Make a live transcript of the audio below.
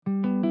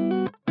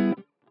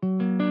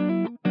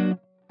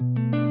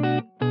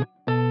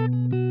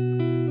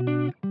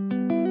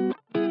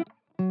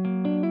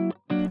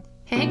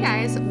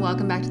guys,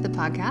 welcome back to the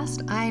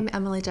podcast. I'm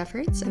Emily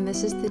Jeffords, and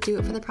this is the Do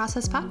It for the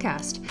Process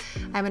podcast.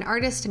 I'm an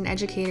artist and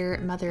educator,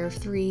 mother of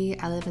 3.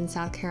 I live in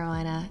South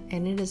Carolina,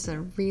 and it is a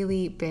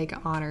really big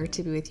honor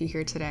to be with you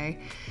here today.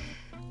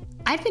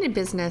 I've been in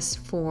business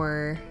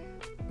for,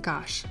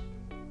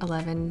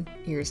 11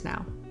 years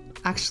now.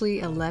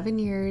 Actually, 11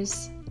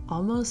 years,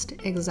 almost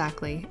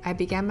exactly. I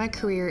began my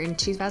career in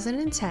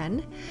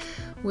 2010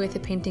 with a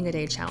Painting a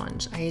Day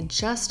challenge. I had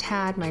just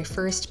had my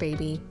first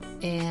baby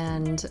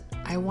and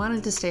I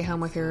wanted to stay home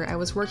with her. I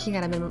was working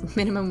at a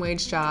minimum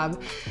wage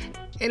job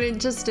and it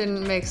just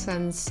didn't make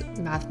sense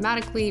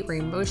mathematically or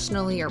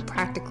emotionally or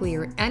practically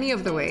or any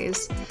of the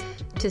ways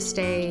to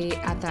stay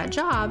at that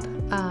job,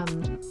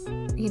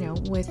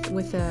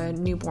 with a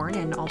newborn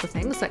and all the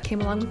things that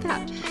came along with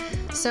that.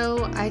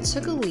 So I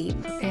took a leap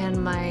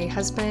and my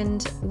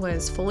husband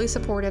was fully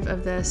supportive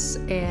of this,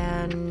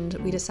 and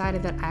we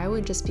decided that I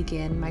would just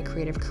begin my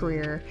creative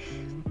career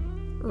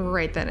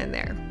right then and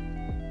there.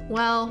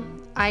 Well,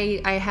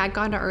 I had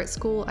gone to art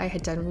school. I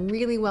had done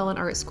really well in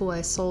art school.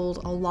 I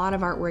sold a lot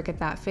of artwork at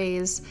that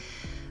phase,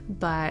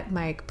 but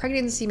my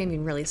pregnancy made me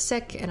really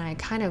sick and I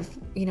kind of,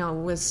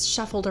 was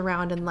shuffled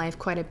around in life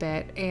quite a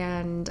bit,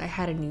 and I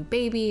had a new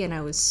baby and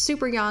I was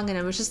super young and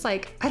I was just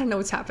like, I don't know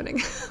what's happening.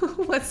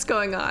 What's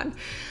going on?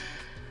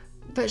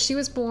 But she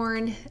was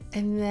born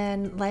and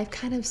then life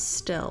kind of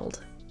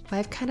stilled.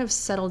 Life kind of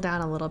settled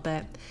down a little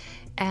bit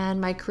and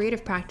my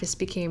creative practice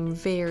became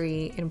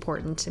very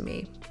important to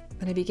me.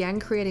 And I began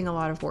creating a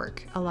lot of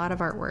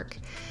artwork,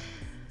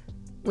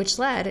 which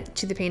led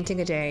to the Painting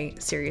a Day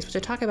series, which I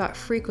talk about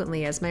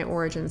frequently as my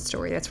origin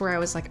story. That's where I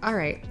was like, all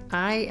right,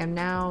 I am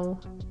now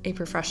a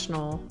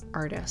professional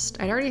artist.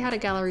 I'd already had a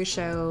gallery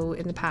show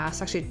in the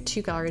past, actually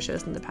 2 gallery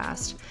shows in the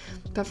past.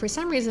 But for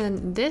some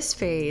reason, this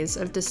phase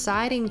of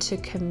deciding to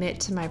commit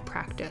to my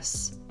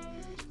practice,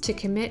 to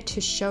commit to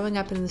showing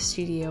up in the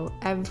studio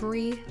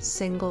every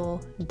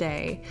single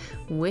day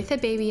with a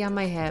baby on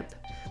my hip,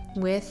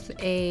 with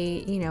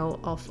a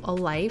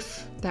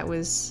life that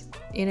was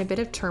in a bit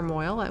of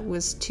turmoil. It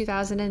was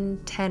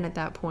 2010 at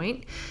that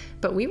point,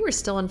 but we were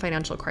still in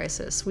financial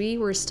crisis. We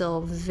were still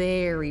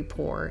very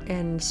poor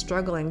and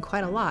struggling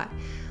quite a lot.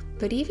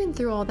 But even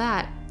through all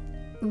that,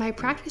 my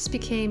practice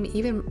became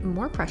even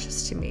more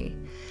precious to me.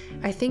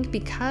 I think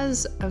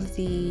because of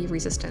the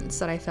resistance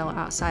that I felt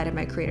outside of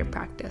my creative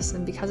practice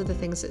and because of the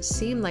things that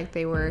seemed like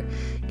they were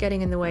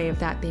getting in the way of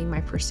that being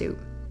my pursuit.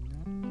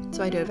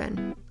 So I dove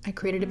in. I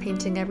created a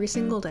painting every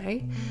single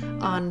day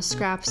on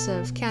scraps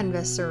of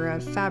canvas or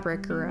of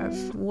fabric or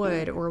of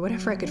wood or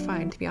whatever I could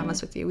find, to be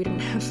honest with you. We didn't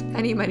have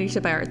any money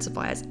to buy art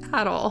supplies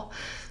at all.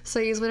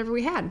 So I used whatever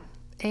we had.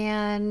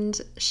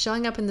 And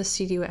showing up in the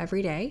studio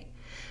every day,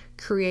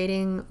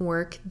 creating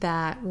work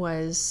that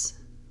was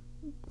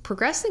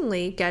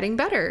progressively getting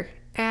better.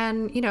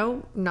 And,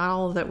 not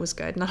all of it was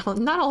good. Not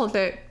all of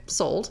it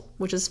sold,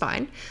 which is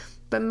fine.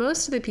 But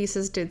most of the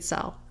pieces did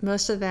sell.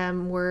 Most of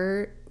them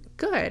were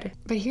good.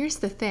 But here's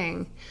the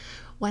thing.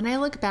 When I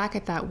look back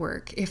at that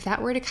work, if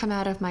that were to come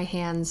out of my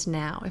hands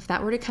now, if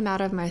that were to come out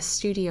of my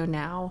studio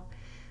now,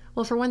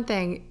 well, for one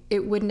thing,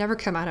 it would never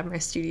come out of my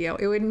studio.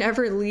 It would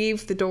never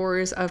leave the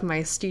doors of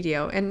my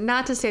studio. And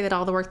not to say that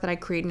all the work that I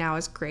create now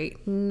is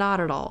great, not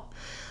at all.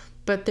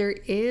 But there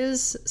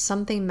is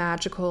something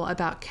magical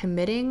about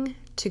committing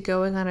to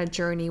going on a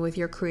journey with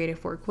your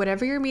creative work,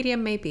 whatever your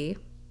medium may be,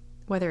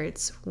 whether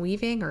it's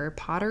weaving or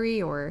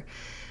pottery or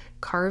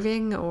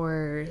carving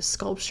or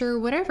sculpture,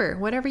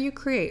 whatever you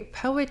create,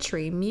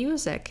 poetry,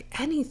 music,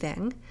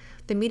 anything.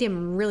 The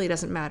medium really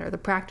doesn't matter. The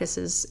practice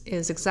is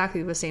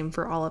exactly the same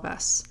for all of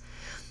us.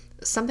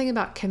 Something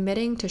about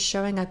committing to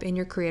showing up in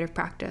your creative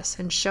practice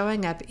and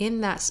showing up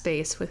in that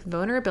space with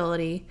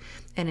vulnerability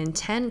and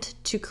intent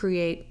to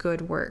create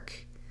good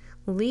work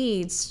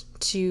leads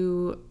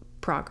to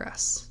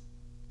progress.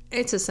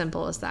 It's as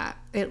simple as that.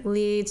 It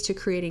leads to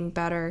creating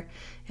better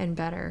and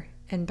better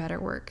and better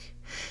work.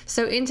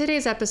 So in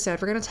today's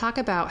episode, we're going to talk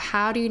about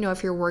how do you know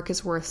if your work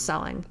is worth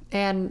selling?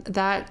 And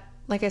that,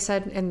 like I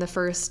said in the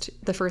first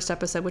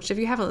episode, which if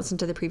you haven't listened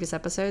to the previous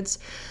episodes,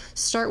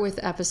 start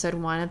with episode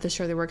 1 of the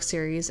Show the Work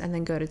series and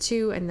then go to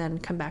 2 and then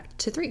come back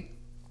to 3.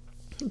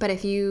 But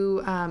if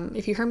you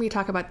heard me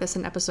talk about this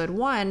in episode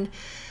 1,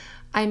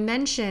 I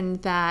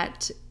mentioned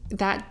that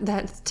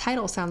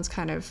title sounds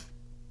kind of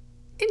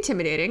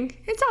intimidating.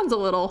 It sounds a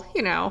little,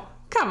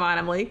 come on,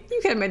 Emily, you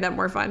could have made that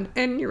more fun.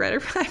 And you're right,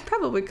 I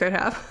probably could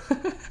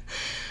have.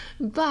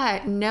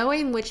 But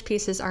knowing which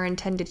pieces are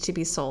intended to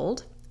be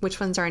sold, which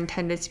ones are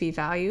intended to be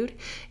valued,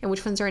 and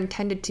which ones are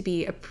intended to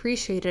be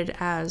appreciated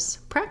as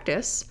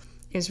practice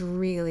is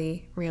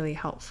really, really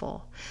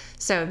helpful.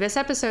 So this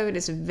episode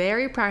is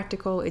very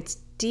practical. It's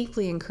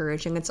deeply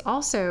encouraging. It's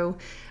also,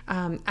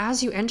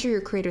 as you enter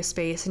your creative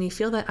space and you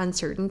feel that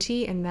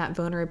uncertainty and that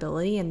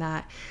vulnerability and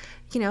that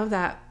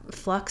that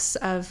flux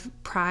of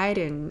pride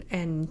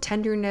and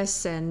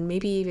tenderness and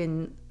maybe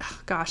even,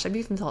 I've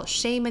even felt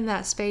shame in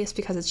that space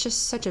because it's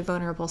just such a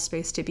vulnerable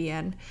space to be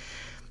in.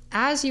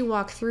 as you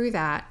walk through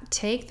that,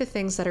 take the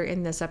things that are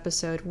in this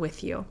episode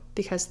with you,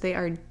 because they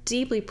are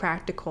deeply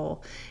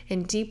practical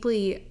and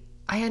deeply,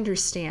 I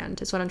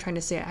understand, is what I'm trying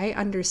to say. I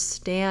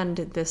understand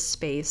this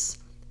space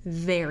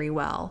very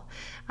well.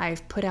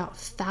 I've put out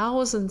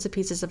thousands of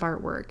pieces of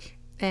artwork,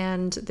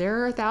 and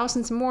there are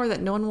thousands more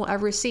that no one will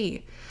ever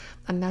see.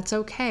 And that's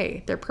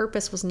okay. Their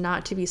purpose was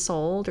not to be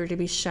sold or to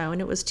be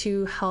shown. It was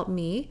to help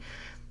me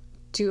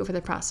do it for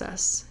the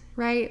process,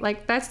 right?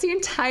 Like, that's the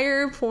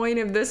entire point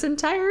of this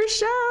entire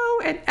show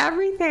and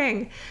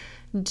everything.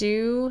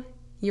 Do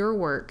your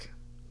work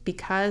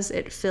because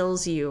it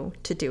fills you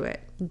to do it.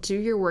 Do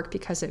your work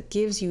because it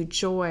gives you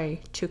joy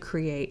to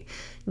create.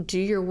 Do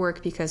your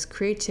work because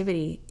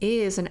creativity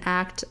is an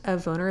act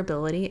of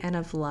vulnerability and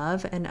of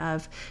love and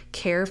of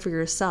care for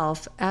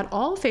yourself at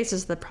all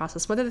phases of the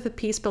process, whether the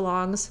piece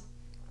belongs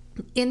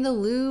in the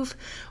Louvre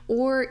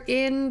or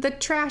in the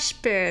trash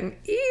bin.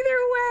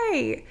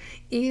 Either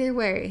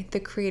way, the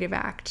creative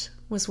act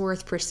was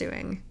worth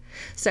pursuing.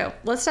 So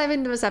let's dive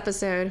into this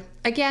episode.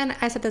 Again,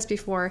 I said this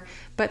before,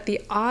 but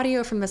the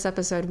audio from this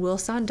episode will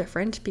sound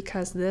different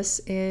because this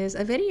is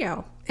a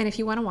video. And if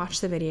you want to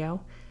watch the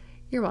video,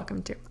 you're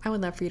welcome to. I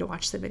would love for you to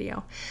watch the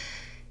video.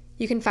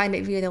 You can find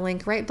it via the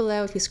link right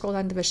below. If you scroll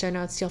down to the show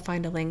notes, you'll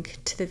find a link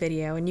to the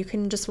video, and you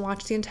can just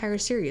watch the entire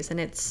series. And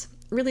it's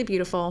really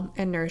beautiful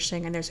and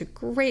nourishing, and there's a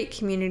great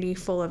community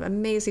full of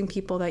amazing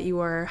people that you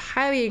are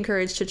highly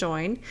encouraged to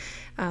join.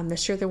 The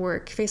Share the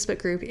Work Facebook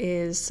group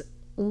is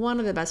one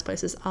of the best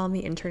places on the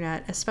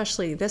internet,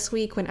 especially this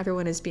week when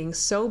everyone is being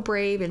so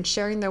brave and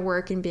sharing their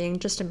work and being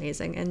just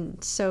amazing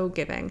and so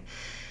giving.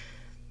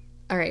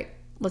 All right,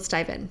 let's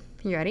dive in.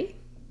 You ready?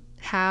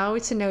 How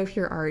to know if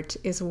your art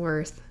is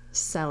worth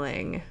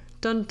selling.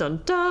 Dun,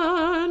 dun,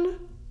 dun.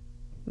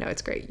 No,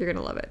 it's great. You're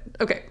going to love it.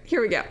 Okay,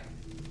 here we go.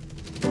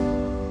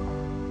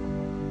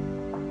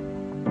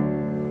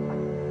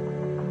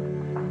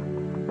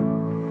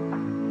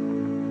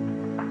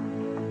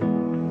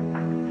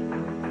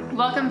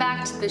 Welcome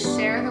back to the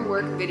Share the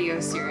Work video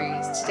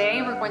series.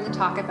 Today we're going to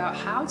talk about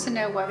how to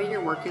know whether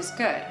your work is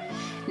good.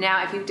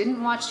 Now, if you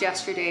didn't watch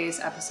yesterday's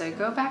episode,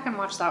 go back and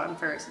watch that one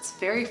first. It's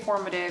very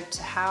formative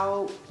to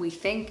how we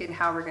think and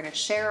how we're going to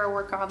share our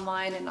work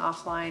online and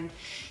offline.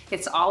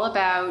 It's all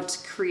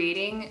about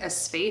creating a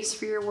space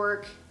for your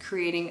work,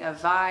 creating a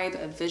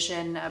vibe, a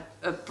vision,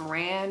 a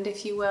brand,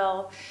 if you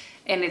will.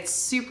 And it's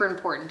super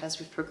important as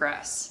we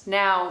progress.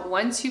 Now,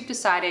 once you've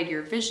decided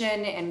your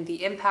vision and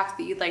the impact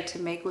that you'd like to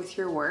make with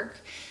your work,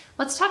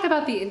 let's talk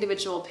about the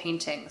individual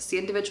paintings, the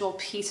individual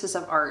pieces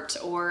of art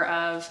or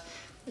of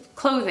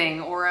clothing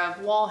or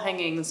of wall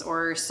hangings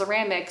or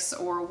ceramics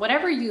or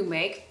whatever you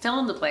make. Fill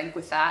in the blank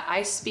with that.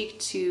 I speak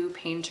to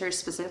painters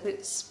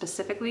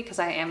specifically because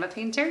I am a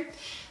painter,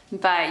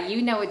 but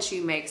you know what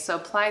you make, so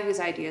apply these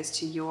ideas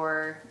to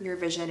your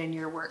vision and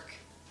your work.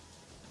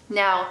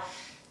 Now,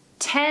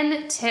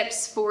 10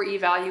 tips for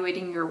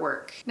evaluating your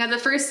work. Now, the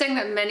first thing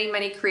that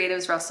many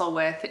creatives wrestle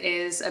with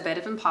is a bit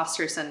of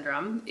imposter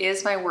syndrome.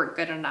 Is my work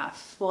good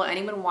enough? Will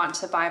anyone want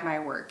to buy my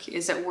work?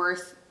 Is it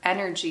worth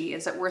energy?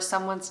 Is it worth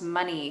someone's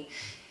money?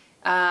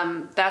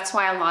 That's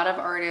why a lot of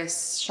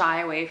artists shy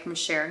away from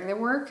sharing their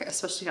work,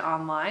 especially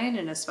online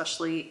and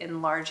especially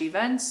in large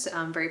events,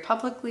 very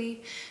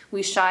publicly.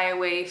 We shy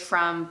away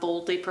from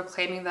boldly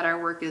proclaiming that our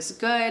work is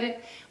good.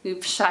 We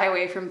shy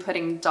away from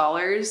putting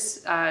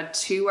dollars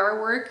to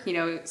our work,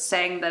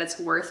 saying that it's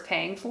worth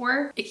paying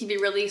for. It can be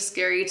really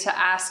scary to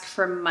ask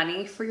for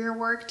money for your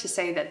work, to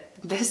say that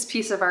this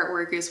piece of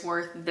artwork is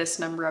worth this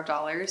number of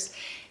dollars,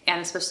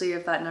 and especially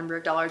if that number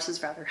of dollars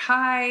is rather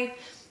high.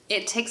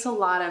 It takes a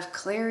lot of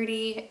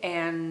clarity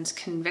and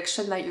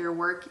conviction that your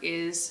work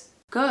is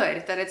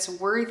good, that it's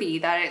worthy,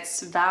 that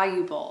it's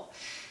valuable.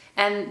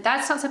 And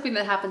that's not something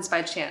that happens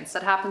by chance.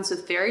 That happens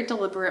with very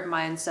deliberate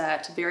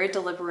mindset, very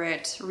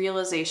deliberate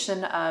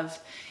realization of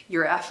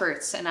your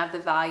efforts and of the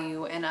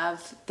value and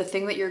of the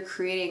thing that you're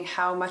creating,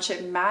 how much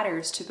it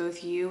matters to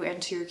both you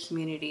and to your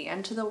community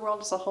and to the world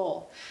as a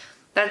whole.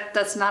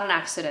 That's not an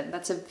accident.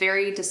 That's a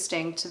very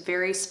distinct,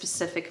 very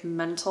specific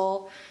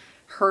mental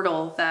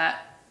hurdle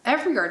that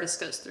every artist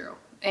goes through.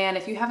 And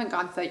if you haven't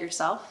gone through that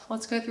yourself,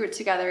 let's go through it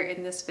together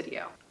in this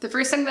video. The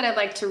first thing that I'd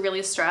like to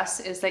really stress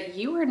is that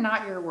you are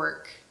not your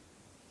work.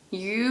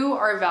 You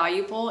are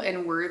valuable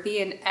and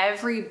worthy, and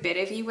every bit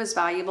of you is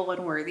valuable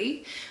and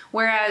worthy.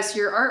 Whereas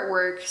your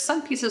artwork,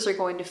 some pieces are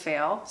going to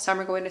fail, some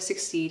are going to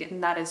succeed,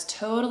 and that is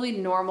totally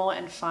normal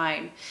and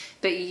fine.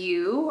 But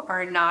you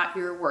are not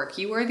your work.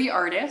 You are the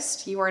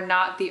artist, you are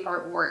not the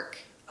artwork.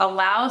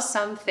 Allow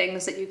some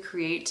things that you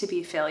create to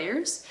be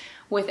failures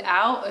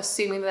without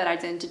assuming that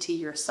identity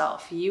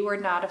yourself. You are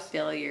not a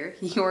failure.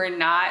 You are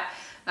not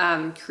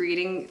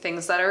creating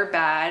things that are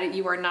bad.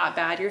 You are not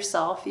bad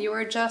yourself. You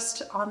are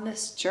just on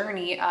this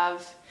journey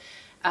of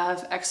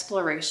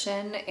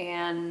exploration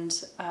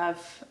and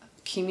of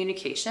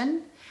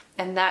communication.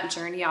 And that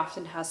journey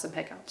often has some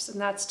hiccups,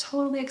 and that's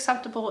totally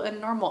acceptable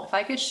and normal. If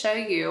I could show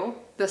you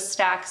the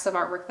stacks of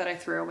artwork that I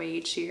throw away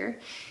each year,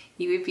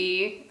 you would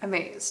be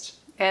amazed.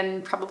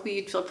 and probably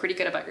you'd feel pretty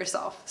good about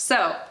yourself.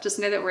 So just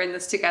know that we're in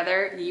this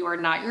together. You are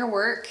not your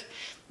work.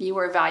 You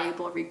are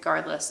valuable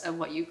regardless of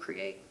what you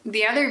create.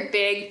 The other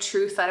big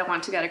truth that I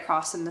want to get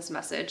across in this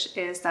message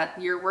is that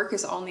your work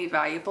is only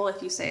valuable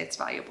if you say it's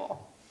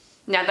valuable.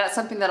 Now, that's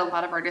something that a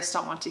lot of artists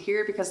don't want to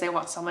hear because they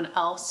want someone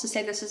else to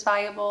say this is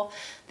valuable.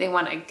 They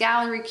want a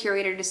gallery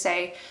curator to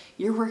say,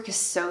 your work is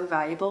so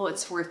valuable,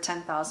 it's worth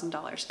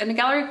 $10,000. And a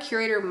gallery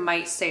curator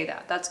might say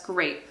that. That's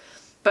great.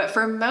 But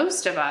for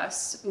most of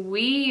us,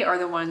 we are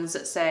the ones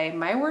that say,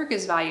 my work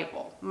is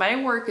valuable.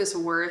 My work is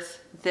worth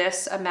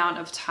this amount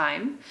of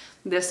time,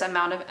 this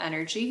amount of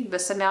energy,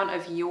 this amount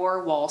of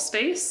your wall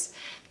space,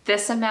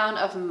 this amount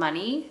of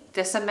money,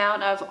 this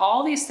amount of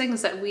all these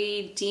things that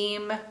we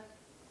deem,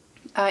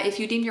 if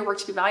you deem your work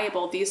to be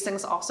valuable, these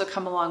things also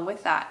come along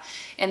with that.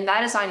 And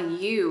that is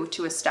on you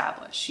to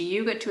establish.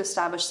 You get to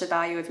establish the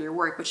value of your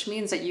work, which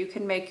means that you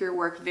can make your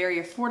work very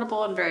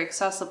affordable and very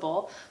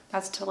accessible.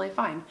 That's totally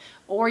fine.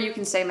 Or you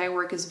can say my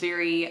work is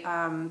very,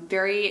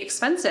 very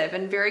expensive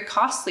and very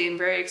costly and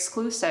very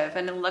exclusive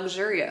and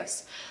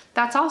luxurious.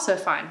 That's also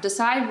fine.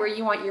 Decide where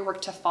you want your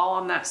work to fall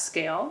on that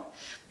scale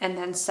and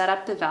then set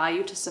up the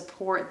value to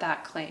support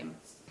that claim.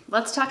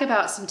 Let's talk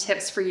about some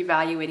tips for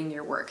evaluating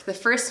your work. The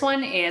first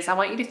one is I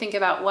want you to think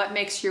about what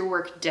makes your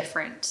work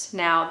different.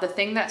 Now, the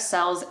thing that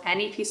sells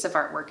any piece of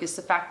artwork is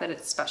the fact that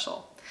it's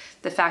special.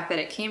 The fact that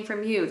it came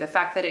from you, the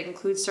fact that it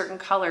includes certain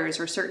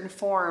colors or certain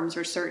forms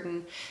or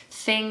certain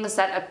things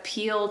that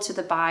appeal to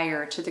the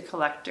buyer, to the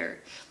collector.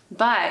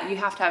 But you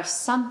have to have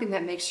something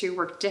that makes your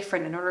work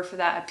different in order for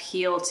that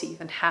appeal to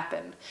even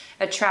happen.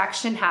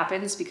 Attraction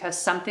happens because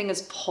something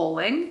is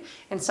pulling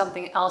and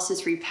something else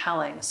is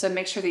repelling. So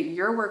make sure that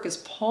your work is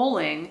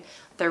pulling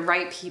the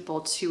right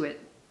people to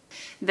it.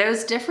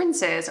 Those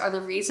differences are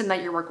the reason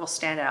that your work will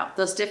stand out.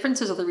 Those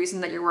differences are the reason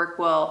that your work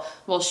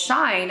will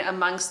shine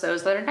amongst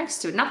those that are next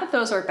to it. Not that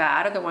those are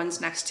bad or the ones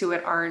next to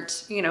it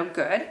aren't,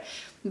 good.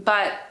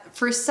 But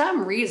for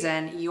some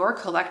reason, your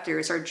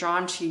collectors are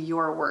drawn to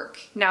your work.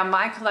 Now,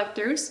 my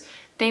collectors,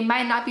 they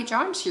might not be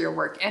drawn to your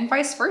work, and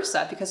vice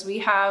versa, because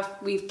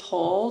we've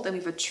pulled and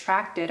we've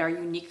attracted our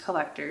unique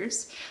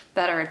collectors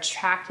that are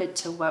attracted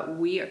to what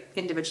we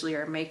individually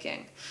are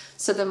making.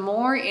 So the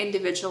more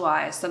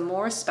individualized, the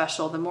more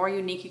special, the more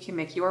unique you can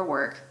make your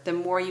work, the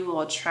more you will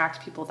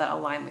attract people that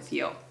align with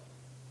you.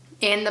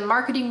 In the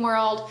marketing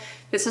world,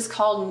 this is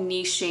called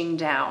niching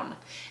down.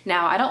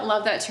 Now, I don't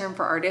love that term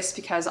for artists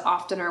because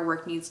often our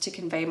work needs to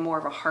convey more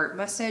of a heart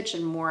message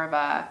and more of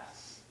a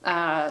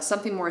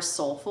something more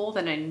soulful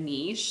than a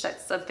niche.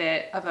 That's a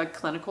bit of a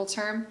clinical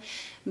term.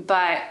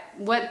 But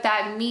what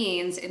that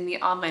means in the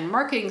online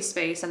marketing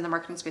space and the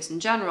marketing space in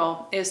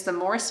general is the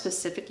more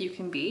specific you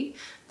can be,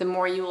 the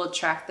more you will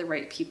attract the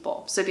right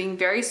people. So being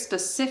very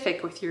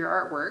specific with your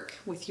artwork,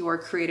 with your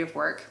creative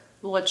work,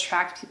 will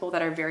attract people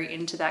that are very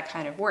into that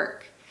kind of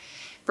work.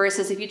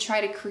 Versus if you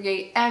try to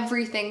create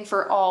everything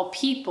for all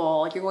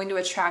people, you're going to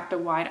attract a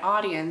wide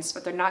audience,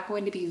 but they're not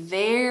going to be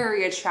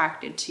very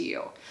attracted to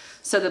you.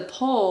 So the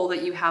pull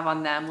that you have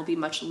on them will be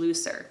much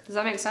looser. Does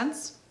that make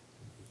sense?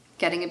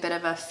 Getting a bit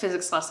of a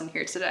physics lesson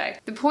here today.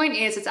 The point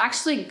is, it's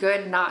actually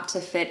good not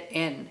to fit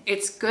in.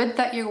 It's good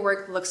that your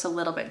work looks a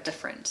little bit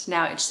different.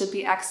 Now, it should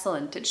be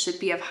excellent. It should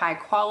be of high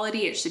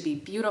quality. It should be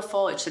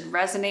beautiful. It should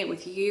resonate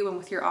with you and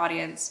with your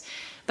audience.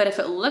 But if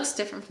it looks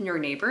different from your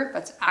neighbor,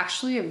 that's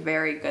actually a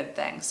very good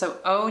thing. So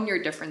own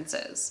your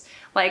differences.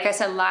 Like I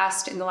said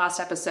in the last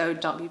episode,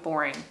 don't be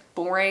boring.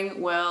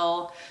 Boring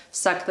will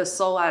suck the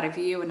soul out of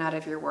you and out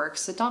of your work.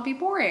 So don't be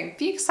boring.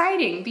 Be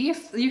exciting.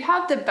 You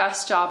have the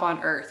best job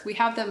on earth. We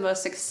have the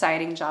most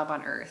exciting job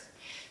on earth.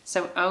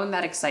 So own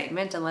that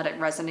excitement and let it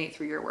resonate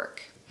through your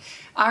work.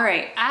 All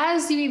right,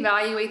 as you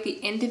evaluate the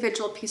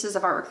individual pieces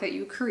of artwork that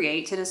you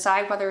create to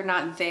decide whether or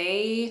not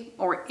they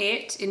or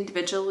it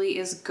individually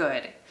is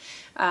good,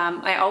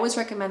 I always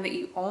recommend that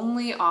you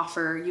only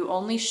offer, you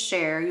only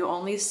share, you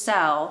only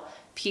sell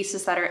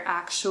pieces that are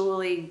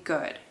actually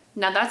good.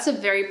 Now that's a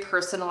very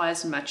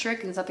personalized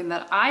metric and something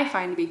that I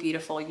find to be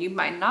beautiful. You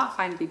might not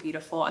find to be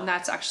beautiful, and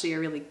that's actually a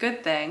really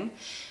good thing.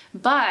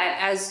 But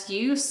as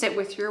you sit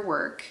with your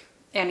work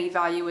and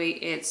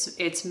evaluate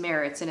its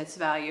merits and its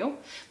value,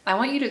 I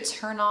want you to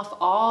turn off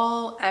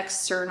all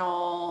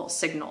external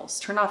signals.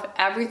 Turn off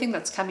everything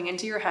that's coming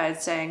into your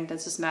head saying,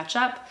 does this match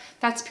up?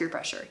 That's peer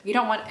pressure. You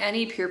don't want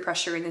any peer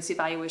pressure in this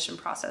evaluation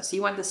process.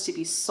 You want this to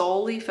be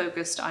solely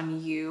focused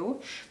on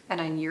you and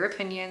on your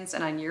opinions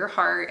and on your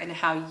heart and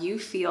how you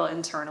feel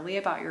internally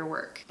about your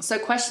work. So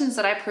questions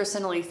that I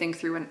personally think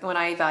through when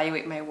I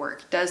evaluate my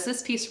work. Does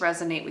this piece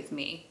resonate with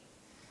me?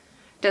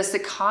 Does the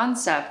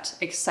concept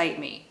excite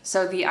me?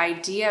 So the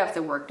idea of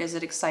the work, does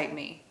it excite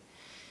me?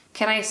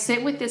 Can I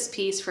sit with this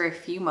piece for a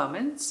few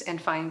moments and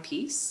find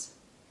peace?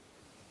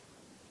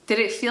 Did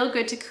it feel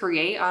good to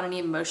create on an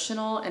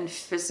emotional and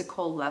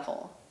physical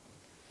level?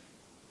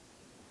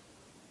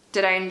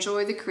 Did I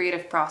enjoy the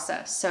creative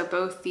process? So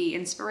both the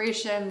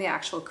inspiration, the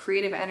actual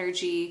creative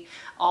energy,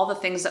 all the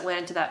things that went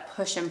into that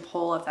push and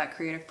pull of that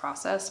creative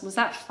process. Was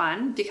that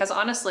fun? Because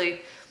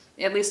honestly,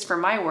 at least for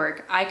my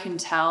work, I can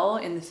tell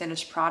in the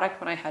finished product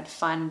when I had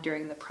fun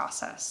during the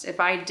process. If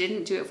I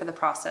didn't do it for the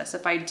process,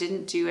 if I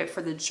didn't do it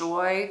for the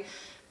joy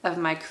of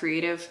my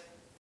creative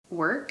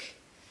work,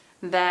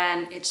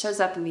 then it shows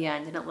up in the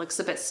end and it looks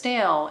a bit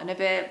stale and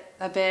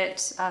a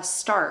bit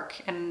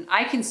stark. And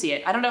I can see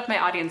it. I don't know if my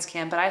audience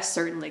can, but I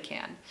certainly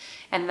can.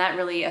 And that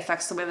really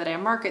affects the way that I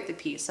market the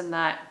piece and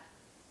that,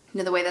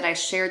 the way that I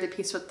share the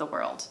piece with the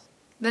world.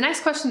 The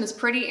next question is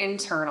pretty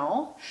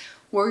internal.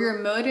 Were your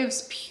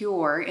motives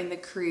pure in the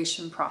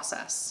creation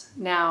process?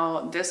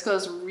 Now, this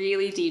goes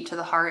really deep to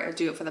the heart of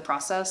do it for the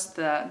process,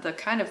 the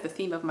kind of the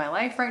theme of my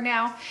life right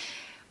now.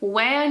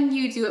 When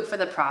you do it for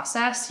the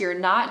process, you're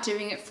not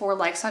doing it for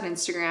likes on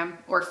Instagram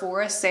or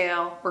for a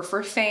sale or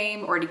for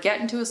fame or to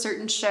get into a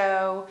certain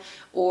show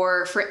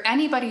or for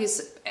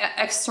anybody's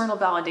external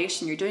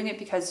validation. You're doing it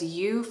because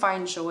you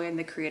find joy in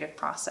the creative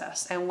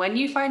process. And when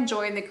you find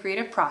joy in the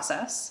creative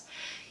process,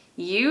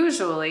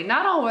 usually,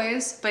 not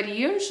always, but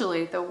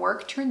usually the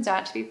work turns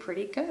out to be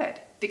pretty good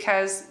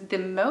because the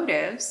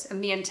motives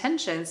and the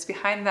intentions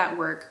behind that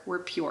work were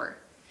pure.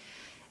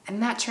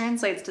 And that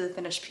translates to the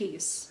finished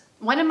piece.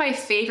 One of my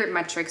favorite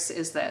metrics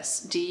is this.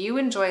 Do you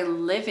enjoy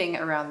living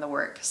around the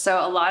work? So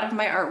a lot of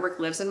my artwork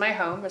lives in my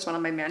home. There's one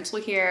on my mantle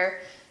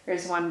here.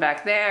 There's one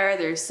back there.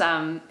 There's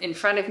some in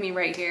front of me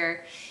right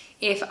here.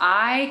 If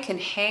I can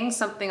hang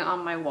something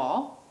on my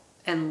wall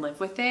and live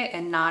with it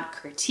and not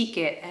critique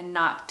it and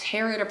not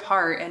tear it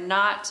apart and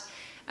not,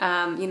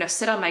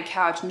 sit on my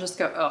couch and just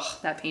go, ugh,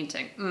 that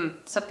painting,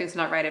 something's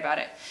not right about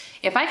it.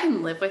 If I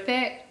can live with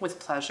it with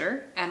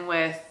pleasure and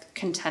with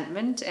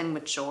contentment and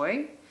with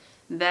joy,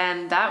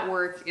 then that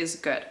work is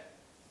good.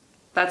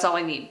 That's all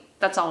I need.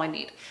 That's all I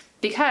need.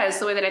 Because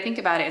the way that I think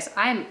about it is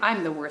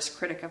I'm the worst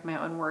critic of my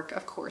own work.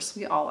 Of course,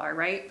 we all are,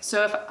 right?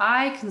 So if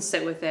I can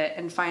sit with it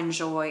and find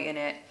joy in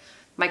it,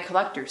 my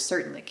collectors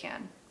certainly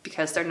can,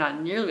 because they're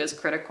not nearly as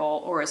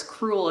critical or as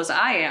cruel as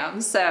I am.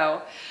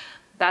 So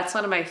that's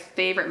one of my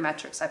favorite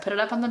metrics. I put it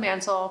up on the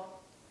mantle.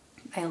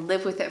 I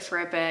live with it for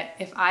a bit.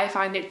 If I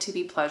find it to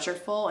be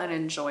pleasurable and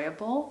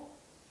enjoyable,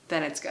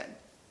 then it's good.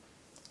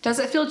 Does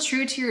it feel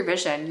true to your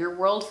vision, your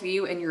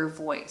worldview, and your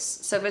voice?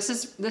 So this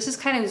is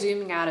kind of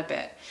zooming out a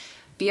bit.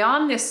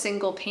 Beyond this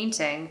single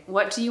painting,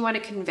 what do you want to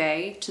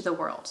convey to the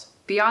world?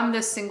 Beyond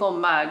this single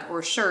mug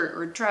or shirt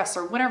or dress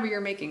or whatever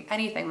you're making,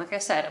 anything, like I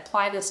said,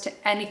 apply this to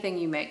anything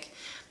you make.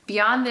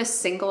 Beyond this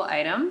single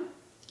item,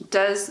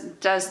 does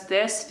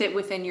this fit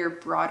within your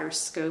broader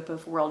scope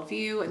of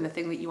worldview and the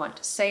thing that you want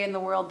to say in the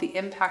world, the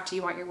impact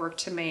you want your work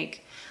to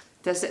make?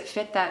 Does it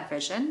fit that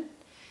vision?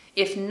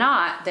 If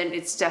not, then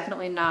it's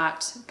definitely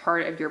not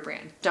part of your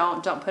brand.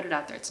 Don't put it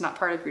out there. It's not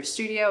part of your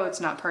studio.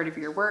 It's not part of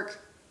your work.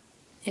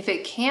 If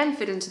it can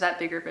fit into that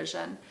bigger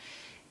vision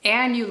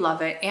and you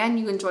love it and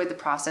you enjoy the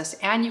process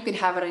and you can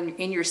have it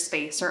in your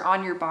space or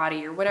on your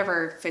body or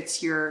whatever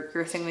fits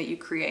your thing that you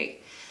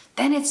create,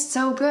 then it's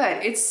so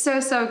good. It's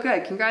so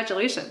good.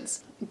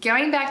 Congratulations.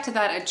 Going back to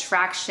that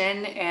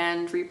attraction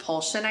and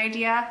repulsion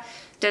idea,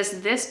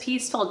 does this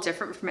piece feel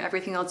different from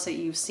everything else that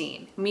you've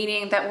seen?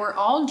 Meaning that we're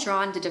all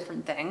drawn to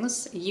different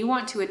things. You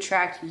want to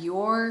attract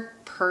your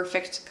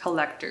perfect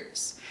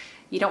collectors.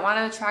 You don't want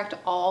to attract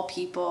all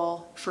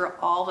people for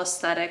all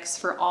aesthetics,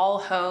 for all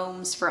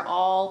homes, for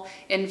all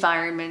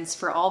environments,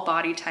 for all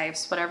body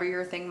types, whatever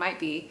your thing might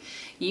be.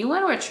 You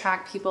want to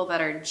attract people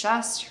that are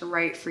just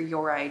right for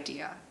your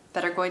idea,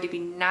 that are going to be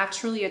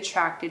naturally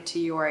attracted to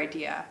your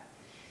idea.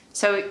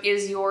 So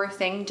is your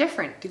thing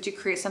different? Did you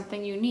create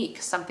something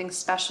unique, something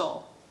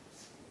special?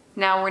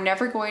 Now, we're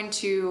never going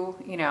to,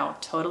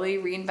 totally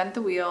reinvent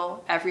the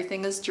wheel.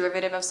 Everything is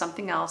derivative of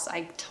something else.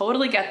 I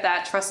totally get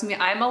that. Trust me,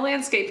 I'm a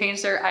landscape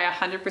painter. I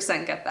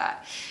 100% get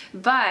that.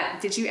 But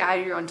did you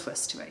add your own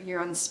twist to it, your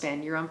own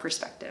spin, your own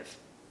perspective?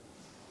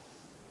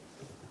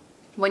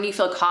 When you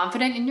feel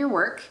confident in your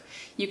work,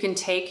 you can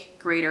take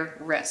greater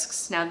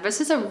risks. Now, this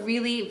is a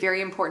really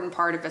very important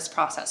part of this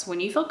process. When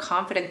you feel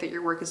confident that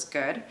your work is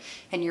good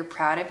and you're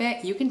proud of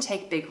it, you can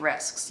take big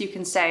risks. You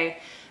can say,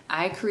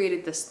 I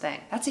created this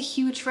thing. That's a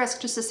huge risk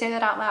just to say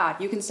that out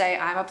loud. You can say,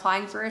 I'm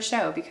applying for a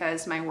show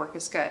because my work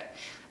is good.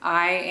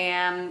 I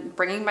am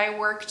bringing my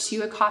work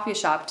to a coffee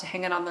shop to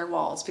hang it on their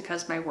walls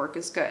because my work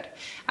is good.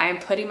 I am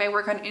putting my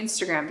work on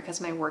Instagram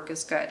because my work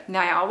is good.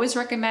 Now, I always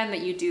recommend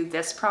that you do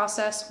this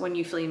process when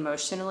you feel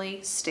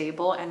emotionally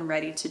stable and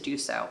ready to do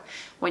so,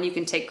 when you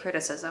can take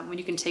criticism, when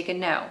you can take a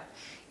no.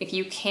 If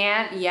you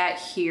can't yet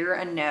hear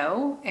a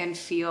no and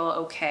feel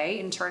okay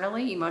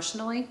internally,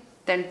 emotionally,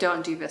 then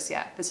don't do this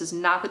yet. This is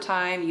not the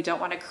time. You don't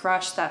want to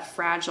crush that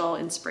fragile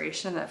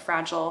inspiration, that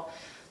fragile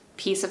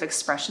piece of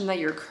expression that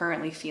you're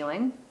currently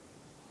feeling.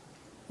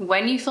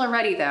 When you feel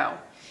ready though,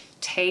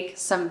 take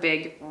some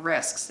big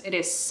risks. It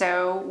is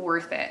so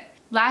worth it.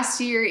 Last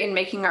year in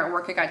making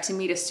artwork, I got to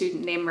meet a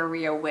student named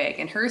Maria Wig,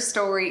 and her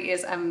story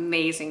is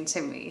amazing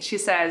to me. She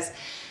says,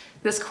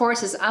 this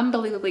course is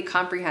unbelievably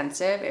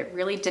comprehensive. It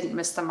really didn't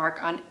miss the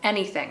mark on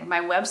anything. My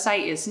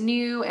website is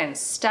new and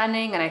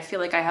stunning, and I feel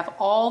like I have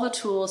all the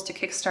tools to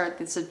kickstart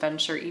this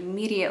adventure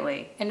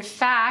immediately. In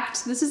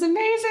fact, this is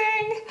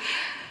amazing.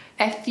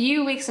 A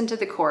few weeks into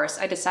the course,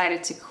 I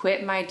decided to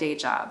quit my day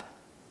job.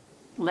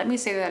 Let me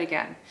say that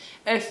again.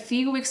 A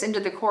few weeks into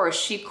the course,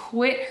 she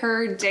quit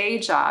her day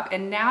job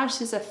and now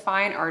she's a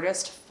fine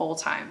artist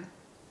full-time.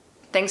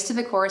 Thanks to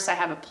the course, I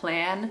have a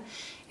plan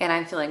and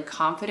I'm feeling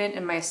confident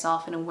in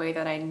myself in a way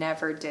that I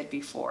never did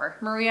before.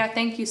 Maria,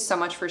 thank you so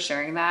much for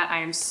sharing that. I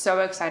am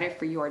so excited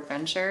for your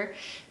adventure,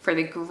 for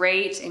the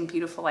great and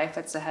beautiful life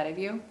that's ahead of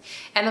you.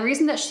 And the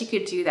reason that she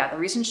could do that, the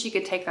reason she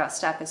could take that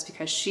step is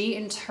because she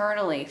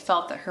internally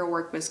felt that her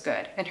work was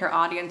good and her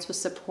audience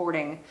was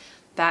supporting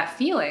that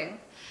feeling.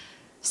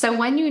 So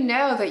when you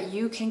know that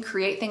you can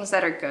create things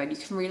that are good, you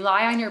can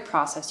rely on your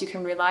process, you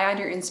can rely on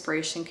your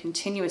inspiration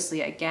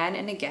continuously again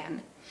and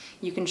again,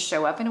 you can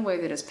show up in a way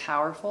that is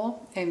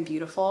powerful and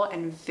beautiful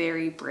and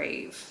very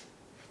brave.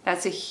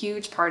 That's a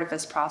huge part of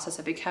this process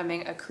of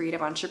becoming a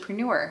creative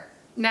entrepreneur.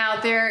 Now,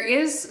 there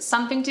is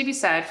something to be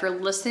said for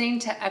listening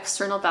to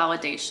external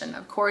validation.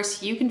 Of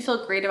course, you can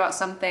feel great about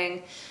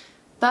something,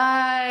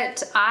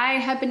 but I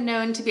have been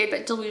known to be a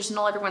bit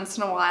delusional every once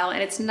in a while,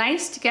 and it's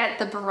nice to get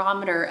the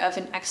barometer of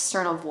an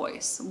external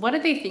voice. What are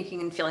they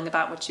thinking and feeling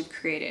about what you've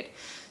created?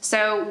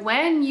 So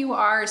when you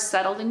are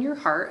settled in your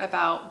heart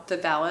about the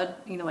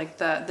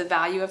the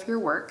value of your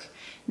work,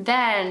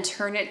 then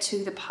turn it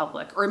to the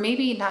public, or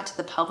maybe not to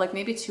the public,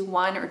 maybe to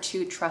one or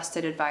two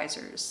trusted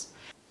advisors.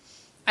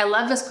 I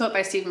love this quote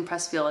by Steven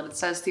Pressfield. It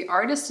says, "The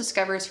artist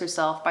discovers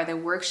herself by the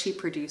work she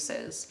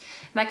produces."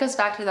 And that goes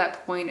back to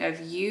that point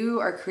of you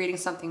are creating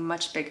something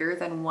much bigger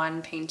than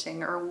one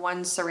painting or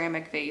one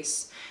ceramic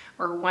vase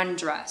or one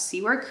dress.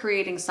 You are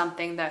creating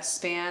something that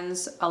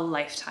spans a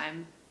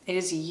lifetime. It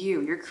is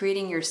you. You're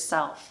creating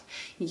yourself.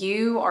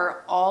 You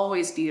are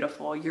always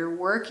beautiful. Your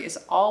work is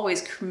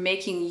always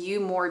making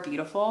you more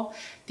beautiful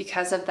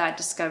because of that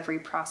discovery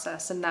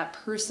process and that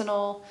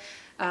personal,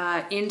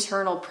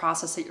 internal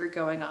process that you're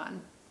going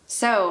on.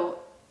 So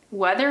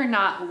whether or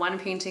not one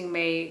painting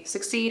may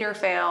succeed or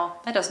fail,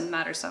 that doesn't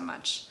matter so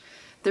much.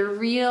 The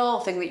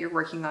real thing that you're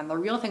working on, the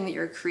real thing that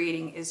you're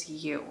creating is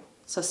you.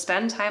 So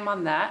spend time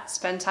on that.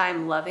 Spend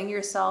time loving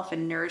yourself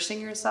and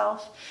nourishing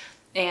yourself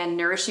and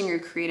nourishing your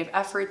creative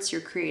efforts,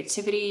 your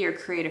creativity, your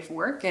creative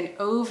work. And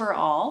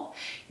overall,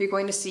 you're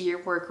going to see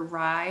your work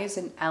rise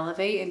and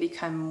elevate and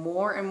become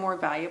more and more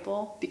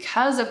valuable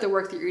because of the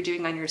work that you're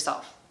doing on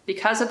yourself,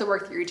 because of the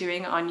work that you're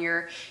doing on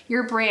your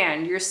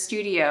brand, your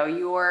studio,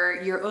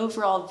 your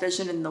overall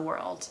vision in the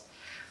world.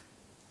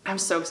 I'm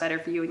so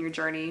excited for you and your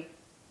journey.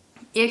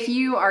 If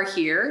you are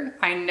here,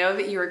 I know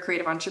that you're a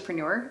creative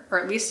entrepreneur, or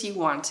at least you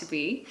want to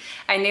be.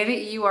 I know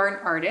that you are an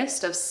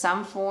artist of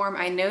some form.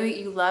 I know that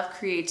you love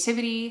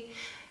creativity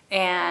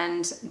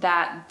and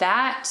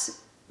that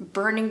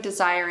burning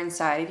desire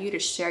inside of you to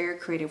share your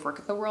creative work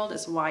with the world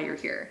is why you're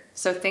here.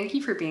 So thank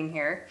you for being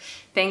here.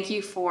 Thank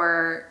you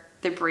for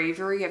the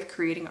bravery of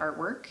creating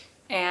artwork,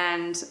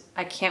 and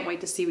I can't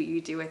wait to see what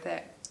you do with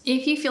it.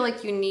 If you feel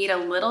like you need a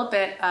little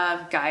bit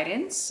of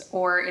guidance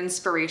or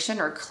inspiration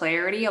or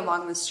clarity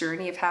along this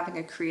journey of having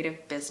a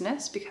creative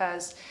business,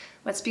 because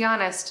let's be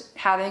honest,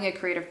 having a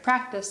creative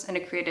practice and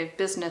a creative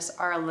business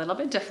are a little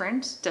bit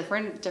different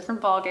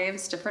ball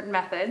games, different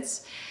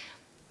methods.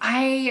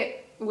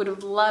 I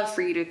would love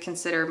for you to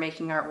consider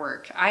making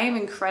artwork. I am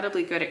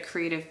incredibly good at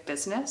creative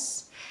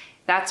business.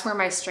 That's where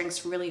my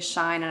strengths really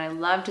shine, and I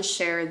love to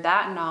share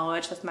that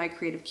knowledge with my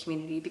creative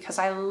community because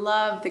I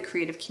love the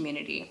creative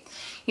community.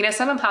 You know,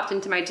 someone popped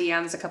into my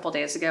DMs a couple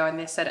days ago and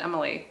they said,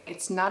 "Emily,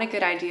 it's not a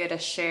good idea to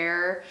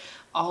share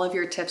all of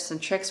your tips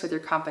and tricks with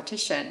your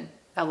competition,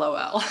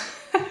 LOL."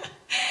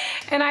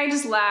 And I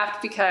just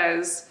laughed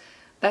because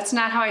that's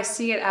not how I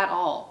see it at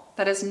all.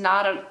 That is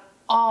not at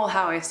all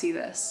how I see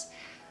this.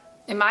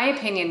 In my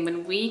opinion,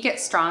 when we get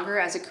stronger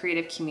as a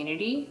creative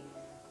community,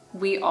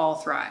 we all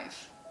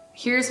thrive.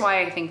 Here's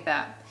why I think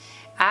that.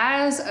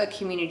 As a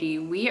community,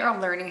 we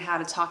are learning how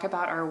to talk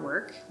about our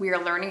work. We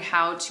are learning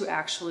how to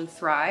actually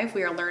thrive.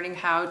 We are learning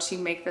how to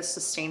make this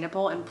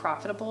sustainable and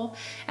profitable.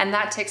 And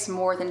that takes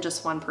more than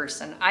just one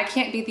person. I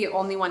can't be the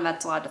only one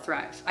that's allowed to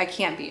thrive. I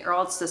can't be, or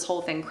else this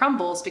whole thing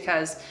crumbles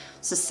because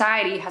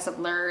society hasn't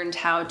learned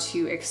how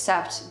to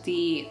accept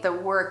the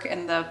work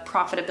and the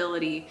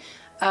profitability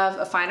of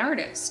a fine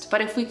artist. But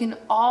if we can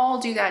all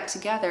do that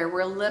together,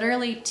 we're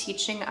literally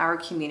teaching our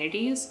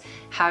communities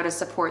how to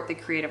support the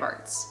creative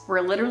arts.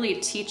 We're literally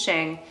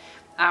teaching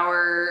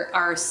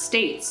our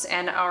states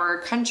and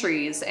our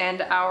countries and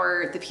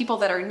the people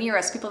that are near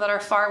us, people that are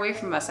far away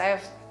from us. I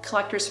have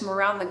collectors from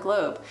around the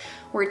globe.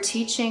 We're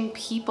teaching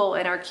people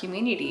in our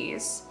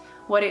communities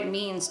what it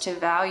means to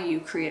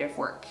value creative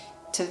work,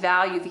 to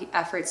value the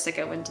efforts that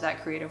go into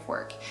that creative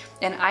work.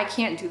 And I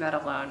can't do that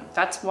alone.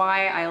 That's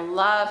why I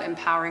love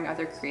empowering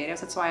other creatives.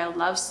 That's why I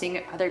love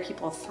seeing other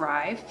people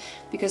thrive,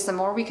 because the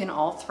more we can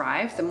all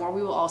thrive, the more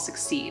we will all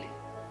succeed.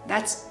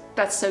 That's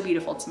so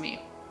beautiful to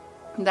me.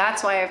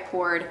 That's why I've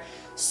poured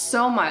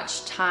so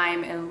much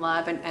time and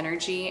love and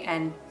energy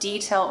and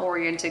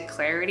detail-oriented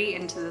clarity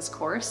into this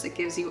course. It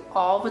gives you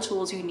all the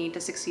tools you need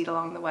to succeed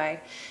along the way.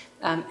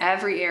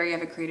 Every area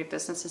of a creative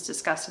business is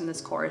discussed in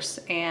this course,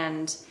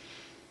 and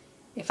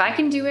If I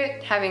can do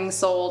it, having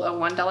sold a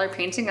 $1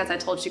 painting, as I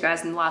told you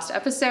guys in the last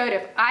episode,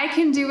 if I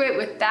can do it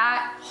with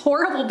that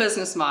horrible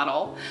business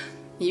model,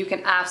 you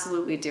can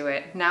absolutely do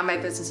it. Now my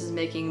business is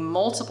making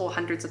multiple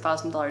hundreds of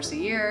thousands of dollars a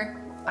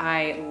year.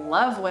 I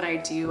love what I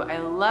do. I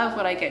love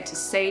what I get to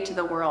say to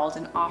the world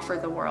and offer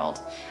the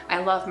world. I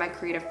love my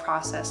creative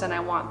process, and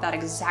I want that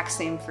exact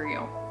same for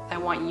you. I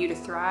want you to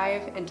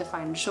thrive and to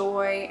find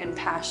joy and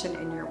passion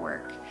in your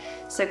work.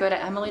 So go to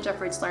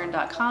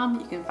emilyjeffrieslearn.com.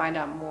 You can find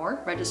out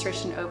more.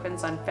 Registration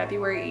opens on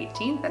February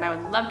 18th, and I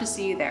would love to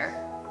see you there.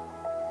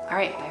 All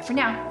right, bye for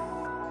now.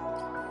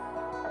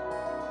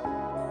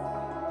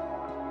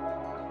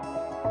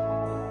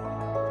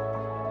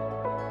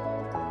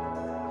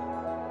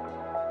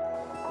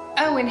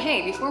 Oh, and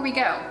hey, before we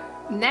go,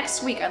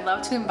 next week I'd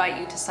love to invite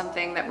you to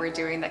something that we're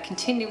doing that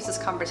continues this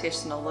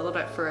conversation a little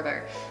bit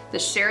further, the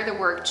Share the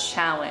Work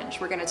Challenge.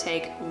 We're gonna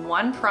take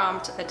one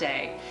prompt a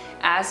day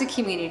as a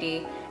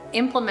community,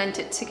 implement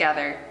it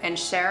together, and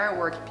share our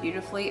work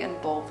beautifully and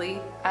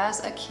boldly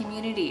as a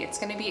community. It's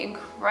gonna be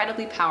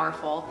incredibly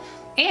powerful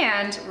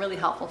and really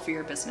helpful for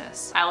your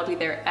business. I will be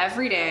there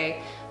every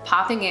day,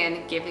 popping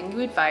in, giving you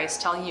advice,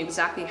 telling you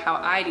exactly how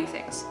I do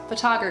things.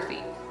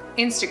 Photography,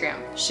 Instagram,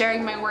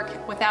 sharing my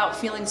work without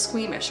feeling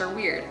squeamish or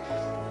weird,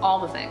 all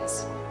the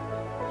things.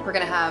 We're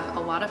gonna have a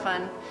lot of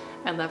fun.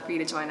 I'd love for you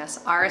to join us.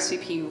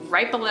 RSVP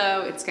right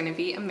below. It's gonna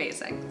be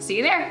amazing. See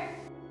you there.